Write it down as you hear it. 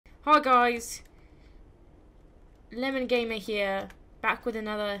Hi guys, Lemon Gamer here, back with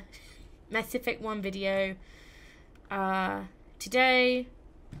another Mass Effect 1 video. Today,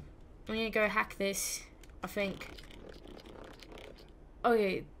 I'm gonna go hack this, I think.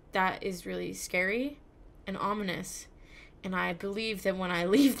 Okay, that is really scary and ominous. And I believe that when I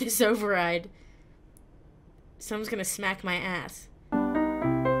leave this override, someone's gonna smack my ass.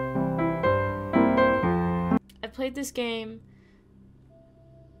 I played this game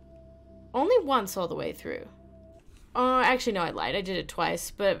only once all the way through. Oh, actually, no, I lied. I did it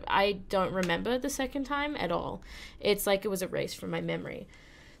twice, but I don't remember the second time at all. It's like it was erased from my memory.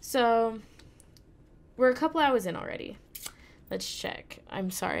 So, we're a couple hours in already. Let's check.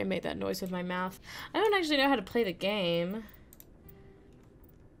 I'm sorry, I made that noise with my mouth. I don't actually know how to play the game.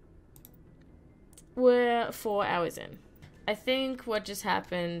 We're 4 hours in. I think what just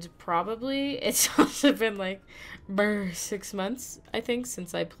happened, probably, it's also been like 6 months, I think,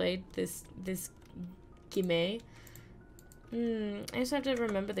 since I played this game. I just have to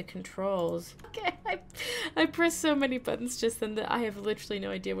remember the controls. Okay, I pressed so many buttons just then that I have literally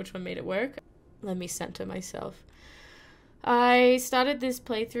no idea which one made it work. Let me center myself. I started this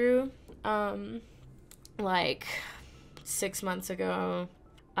playthrough, like 6 months ago.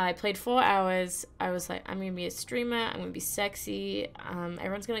 I played 4 hours. I was like, I'm gonna be a streamer, I'm gonna be sexy,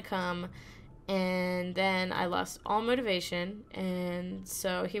 everyone's gonna come, and then I lost all motivation, and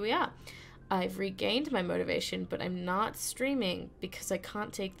so here we are. I've regained my motivation, but I'm not streaming because I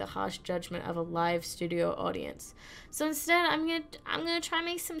can't take the harsh judgment of a live studio audience. So instead, I'm gonna try and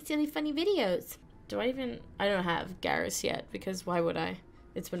make some silly, funny videos. I don't have Garrus yet, because why would I?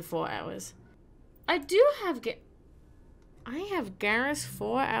 It's been 4 hours. I do have I have Garrus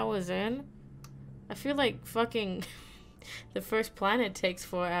 4 hours in. I feel like fucking the first planet takes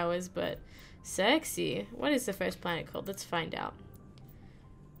 4 hours, but sexy. What is the first planet called? Let's find out.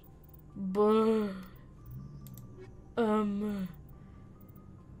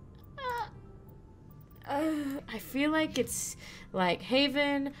 I feel like it's like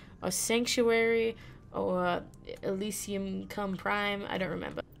Haven or Sanctuary or Elysium Come Prime. I don't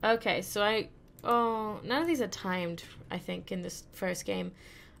remember. Okay, so none of these are timed, I think, in this first game.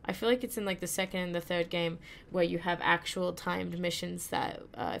 I feel like it's in like the second and the third game where you have actual timed missions that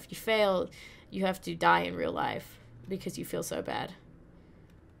if you fail, you have to die in real life because you feel so bad.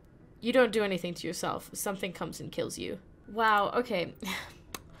 You don't do anything to yourself. Something comes and kills you. Wow, okay.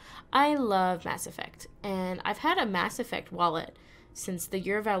 I love Mass Effect, and I've had a Mass Effect wallet since the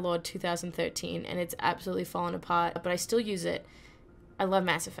year of our Lord 2013, and it's absolutely fallen apart, but I still use it. I love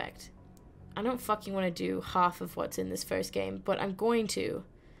Mass Effect. I don't fucking want to do half of what's in this first game, but I'm going to,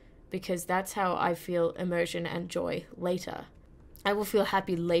 because that's how I feel immersion and joy later. I will feel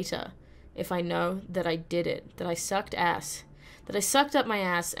happy later if I know that I did it, that I sucked ass, that I sucked up my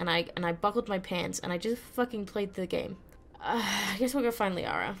ass and I buckled my pants and I just fucking played the game. I guess we'll go find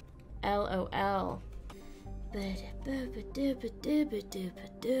Liara. LOL.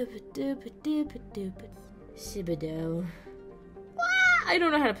 Sibido. I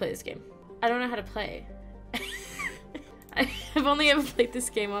don't know how to play this game. I don't know how to play. I've only ever played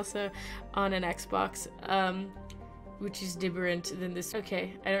this game also on an Xbox, which is different than this.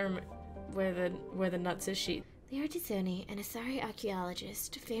 Okay, I don't remember where the nuts is she. The Artisoni, an Asari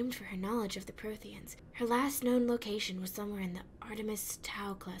archaeologist, famed for her knowledge of the Protheans. Her last known location was somewhere in the Artemis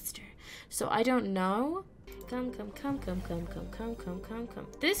Tau cluster. So I don't know. Come.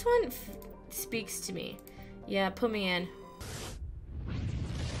 This one speaks to me. Yeah, put me in.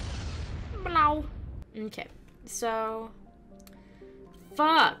 Blow. Okay, so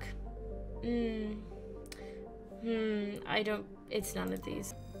fuck. It's none of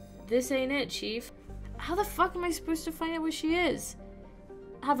these. This ain't it, Chief. How the fuck am I supposed to find out where she is?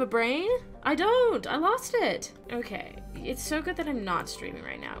 Have a brain? I don't. I lost it. Okay, it's so good that I'm not streaming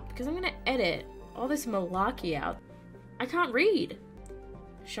right now because I'm gonna edit all this malarkey out. I can't read.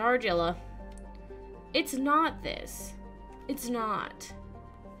 Shargilla. It's not this. It's not.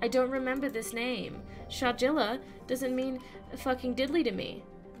 I don't remember this name. Shargilla doesn't mean fucking diddly to me.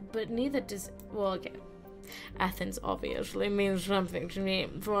 But neither does... Well, okay. Athens obviously means something to me,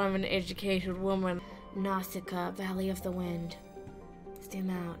 for I'm an educated woman. Nausicaa, Valley of the Wind.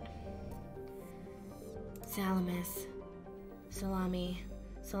 Zoom out. Salamis. Salami.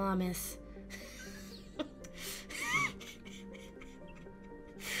 Salamis.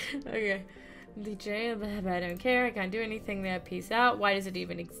 Okay. DJ, I don't care. I can't do anything there. Peace out. Why does it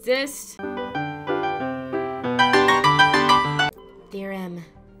even exist? Theorem.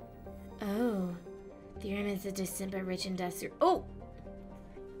 Oh. Theorem is a distant but rich industrial. Oh!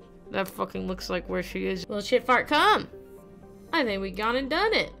 That fucking looks like where she is. Well, shit fart come! I think we gone and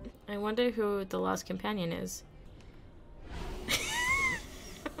done it. I wonder who the lost companion is.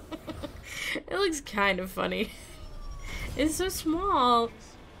 It looks kind of funny. It's so small.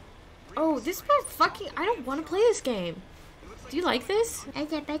 Oh, this part fucking... I don't want to play this game. Do you like this? I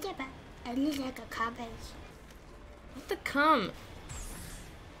look like a cabbage. What the cum?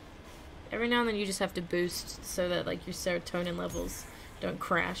 Every now and then you just have to boost so that like your serotonin levels don't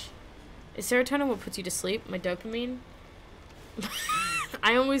crash. Is serotonin what puts you to sleep? My dopamine?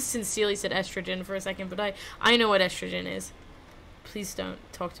 I almost sincerely said estrogen for a second, but I know what estrogen is. Please don't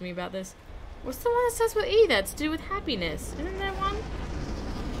talk to me about this. What's the one that starts with E that's to do with happiness? Isn't that one?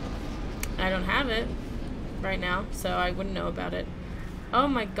 I don't have it right now, so I wouldn't know about it. Oh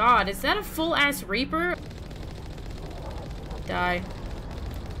my god, is that a full-ass Reaper? Die.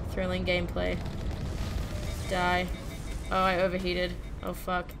 Thrilling gameplay. Die. Oh, I overheated. Oh,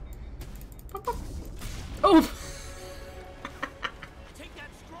 fuck. Oh!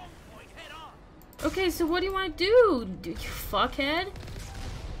 Okay, so what do you want to do, you fuckhead?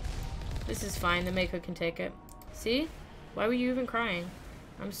 This is fine, the Mako can take it. See? Why were you even crying?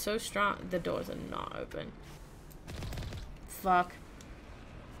 I'm so strong. The doors are not open. Fuck.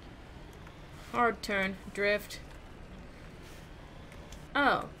 Hard turn. Drift.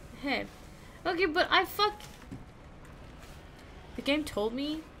 Oh, hey. Okay, but the game told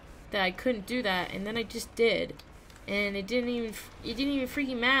me that I couldn't do that, and then I just did. And it didn't even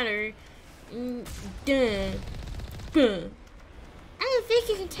freaking matter. Duh. I don't think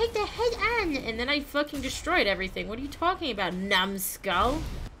you can take the head on. And then I fucking destroyed everything. What are you talking about, numbskull?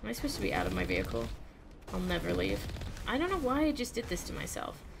 Am I supposed to be out of my vehicle? I'll never leave. I don't know why I just did this to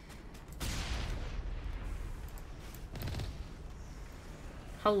myself.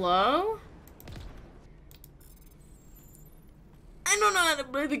 Hello? I don't know how to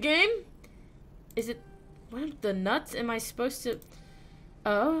play the game. Is it... What the nuts am I supposed to...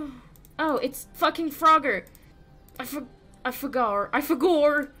 Oh. Oh, it's fucking Frogger. I forgot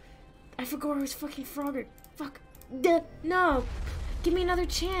it was fucking Frogger. Fuck. Duh, no. Give me another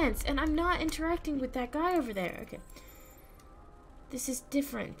chance. And I'm not interacting with that guy over there. Okay. This is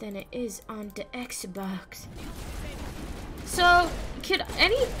different than it is on the Xbox. So, could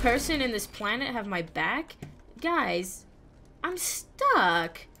any person in this planet have my back? Guys, I'm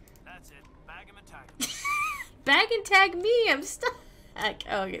stuck. That's it. Bag him and tag him. Bag and tag me. I'm stuck.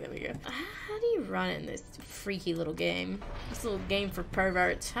 Oh, okay, there we go. How do you run in this freaky little game? This little game for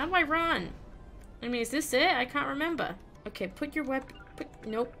perverts. How do I run? I mean, is this it? I can't remember. Okay, put your weapon...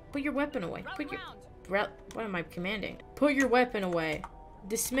 Nope. Put your weapon away. What am I commanding? Put your weapon away.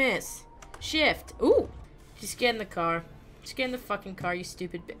 Dismiss. Shift. Ooh. Just get in the car. Just get in the fucking car, you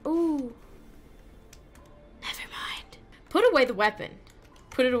stupid Ooh. Never mind. Put away the weapon.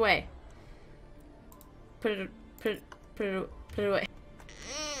 Put it away. Put it away.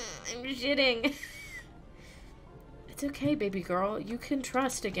 I'm shitting. It's okay, baby girl. You can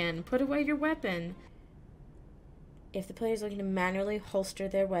trust again. Put away your weapon. If the player is looking to manually holster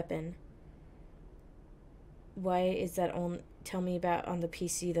their weapon, why is that on? Tell me about on the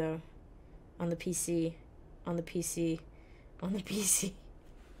PC though. On the PC. On the PC. On the PC.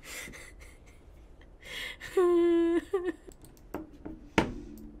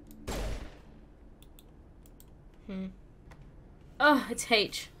 Oh, it's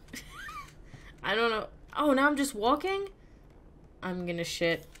H. I don't know. Oh, now I'm just walking? I'm gonna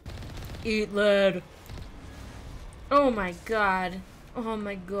shit. Eat lead. Oh my god. Oh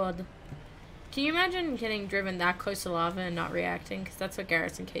my god. Can you imagine getting driven that close to lava and not reacting? Because that's what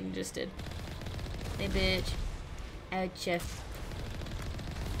Garrison Caden just did. Hey, bitch. Ouch.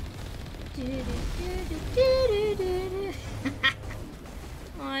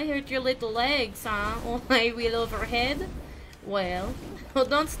 Oh, I hurt your little legs, huh? Oh, my wheel overhead? Well,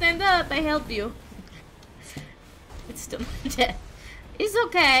 don't stand up. I help you. It's still not dead. It's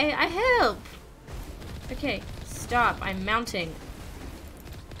okay. I help. Okay, stop. I'm mounting.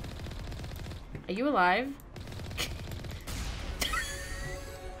 Are you alive?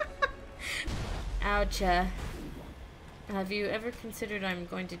 Ouch. Have you ever considered I'm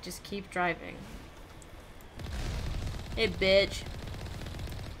going to just keep driving? Hey, bitch.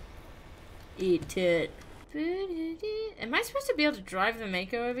 Eat it. Am I supposed to be able to drive the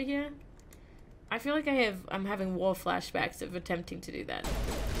Mako over here? I feel like I'm having war flashbacks of attempting to do that.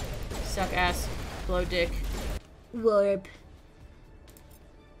 Suck ass. Blow dick. Warp.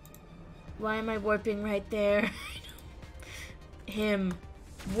 Why am I warping right there? Him.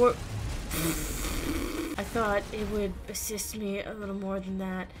 Warp. I thought it would assist me a little more than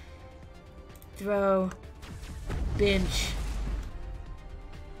that. Throw. Bench.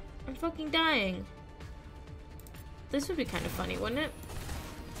 I'm fucking dying. This would be kind of funny, wouldn't it?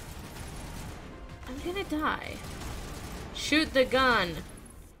 You're gonna die. Shoot the gun.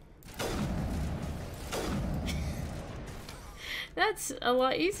 That's a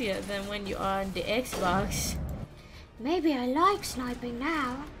lot easier than when you're on the Xbox. Maybe I like sniping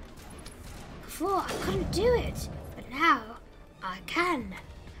now. Before I couldn't do it, but now I can.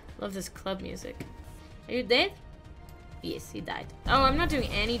 Love this club music. Are you dead? Yes, he died. Oh, I'm not doing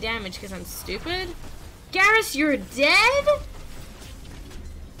any damage because I'm stupid? Garrus, you're dead?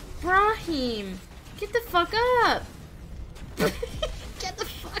 Brahim, get the fuck up. Get the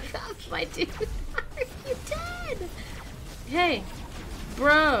fuck up, my dude. Are you dead? Hey,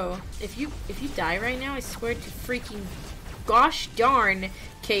 bro, if you die right now, I swear to freaking gosh darn,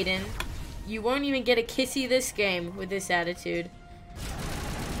 Caden, you won't even get a kissy this game with this attitude.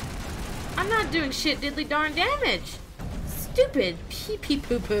 I'm not doing shit diddly darn damage. Stupid pee pee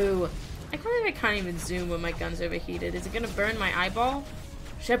poo poo. I can't believe I can't even zoom when my gun's overheated. Is it gonna burn my eyeball?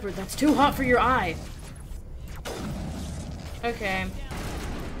 Shepard, that's too hot for your eye. Okay.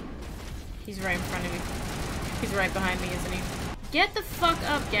 He's right in front of me. He's right behind me, isn't he? Get the fuck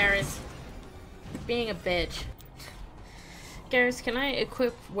up, Garrus. Being a bitch. Garrus, can I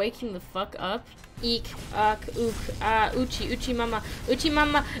equip waking the fuck up? Eek, ook, uchi mama, uchi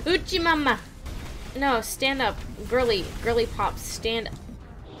mama, uchi mama. No, stand up. Girly pops, stand up.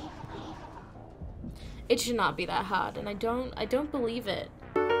 It should not be that hard, and I don't believe it.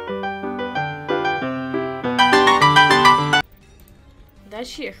 That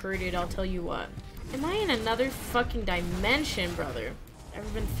shit hurted, I'll tell you what. Am I in another fucking dimension, brother? Ever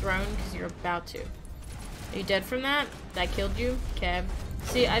been thrown because you're about to? Are you dead from that? That killed you? Okay.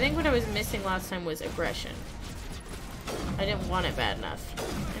 See, I think what I was missing last time was aggression. I didn't want it bad enough.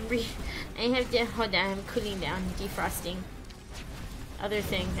 I have to, hold on, I'm cooling down, defrosting. Other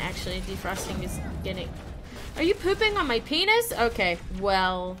thing, actually, defrosting is getting... Are you pooping on my penis? Okay,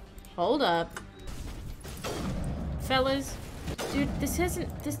 well, hold up. Fellas, dude,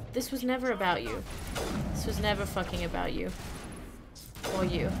 this was never about you. This was never fucking about you. Or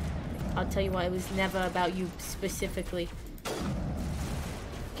you. I'll tell you why it was never about you specifically.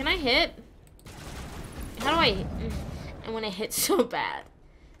 Can I hit? How do I... I want to hit so bad.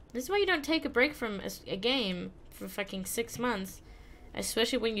 This is why you don't take a break from a game for fucking 6 months.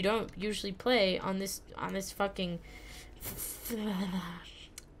 Especially when you don't usually play on this fucking...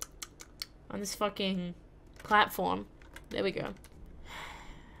 on this fucking platform. There we go.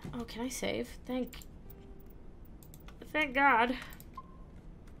 Oh, can I save? Thank God.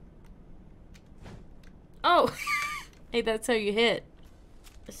 Oh! Hey, that's how you hit.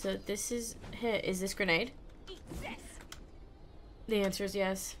 So this is hit. Is this grenade? The answer is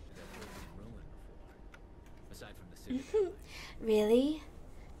yes. Really?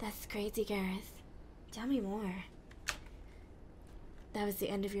 That's crazy, Gareth. Tell me more. That was the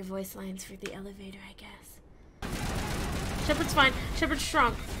end of your voice lines for the elevator, I guess. Shepard's fine. Shepard's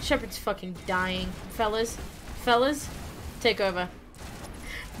strong. Shepard's fucking dying. Fellas, take over.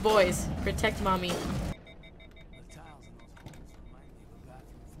 Boys, protect mommy.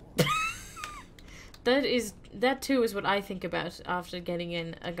 That too is what I think about after getting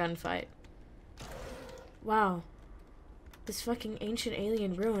in a gunfight. Wow. This fucking ancient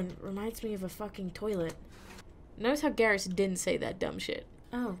alien ruin reminds me of a fucking toilet. Notice how Garrus didn't say that dumb shit.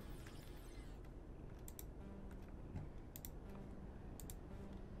 Oh.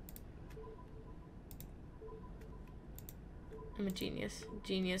 I'm a genius.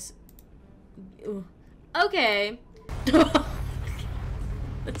 Genius. Ooh. Okay.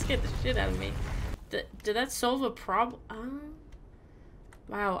 Let's get the shit out of me. Did that solve a problem?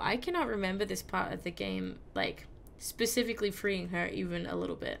 Wow, I cannot remember this part of the game, like, specifically freeing her even a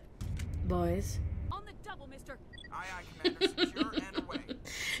little bit. Boys. On the double, mister. Aye, aye, Commander. Secure and away.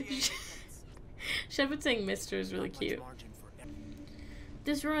 Shepard saying mister is really cute.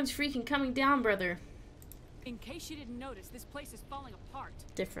 This ruin's freaking coming down, brother. In case you didn't notice, this place is falling apart.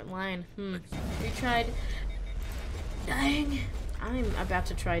 Different line. We tried dying. I'm about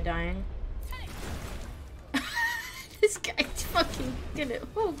to try dying. This guy's fucking gonna...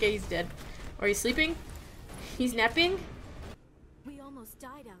 Oh, okay, he's dead. Are you sleeping? He's napping? We almost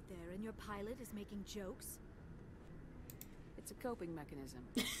died out there, and your pilot is making jokes? It's a coping mechanism.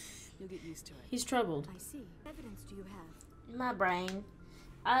 You'll get used to it. He's troubled. I see. What evidence do you have? My brain.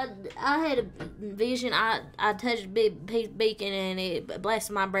 I had a vision. I touched big beacon and it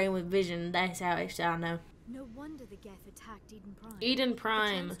blasted my brain with vision. That's how I know. No wonder the Geth attacked Eden Prime. Eden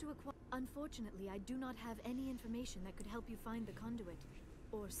Prime. Unfortunately, I do not have any information that could help you find the conduit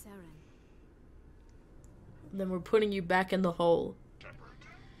or Saren. Then we're putting you back in the hole.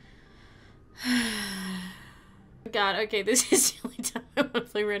 God, okay, this is the only time I want to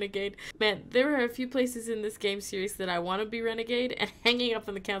play Renegade. Man, there are a few places in this game series that I want to be Renegade, and hanging up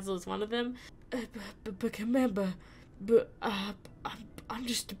on the council is one of them. But remember, I'm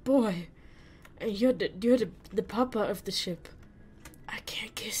just a boy, and you're the papa of the ship. I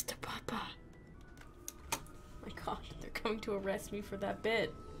can't kiss the papa. My God, they're coming to arrest me for that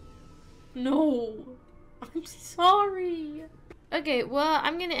bit. No, I'm sorry. Okay, well,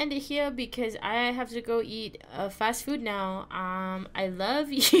 I'm gonna end it here because I have to go eat fast food now. I love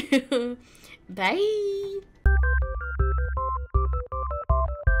you. Bye.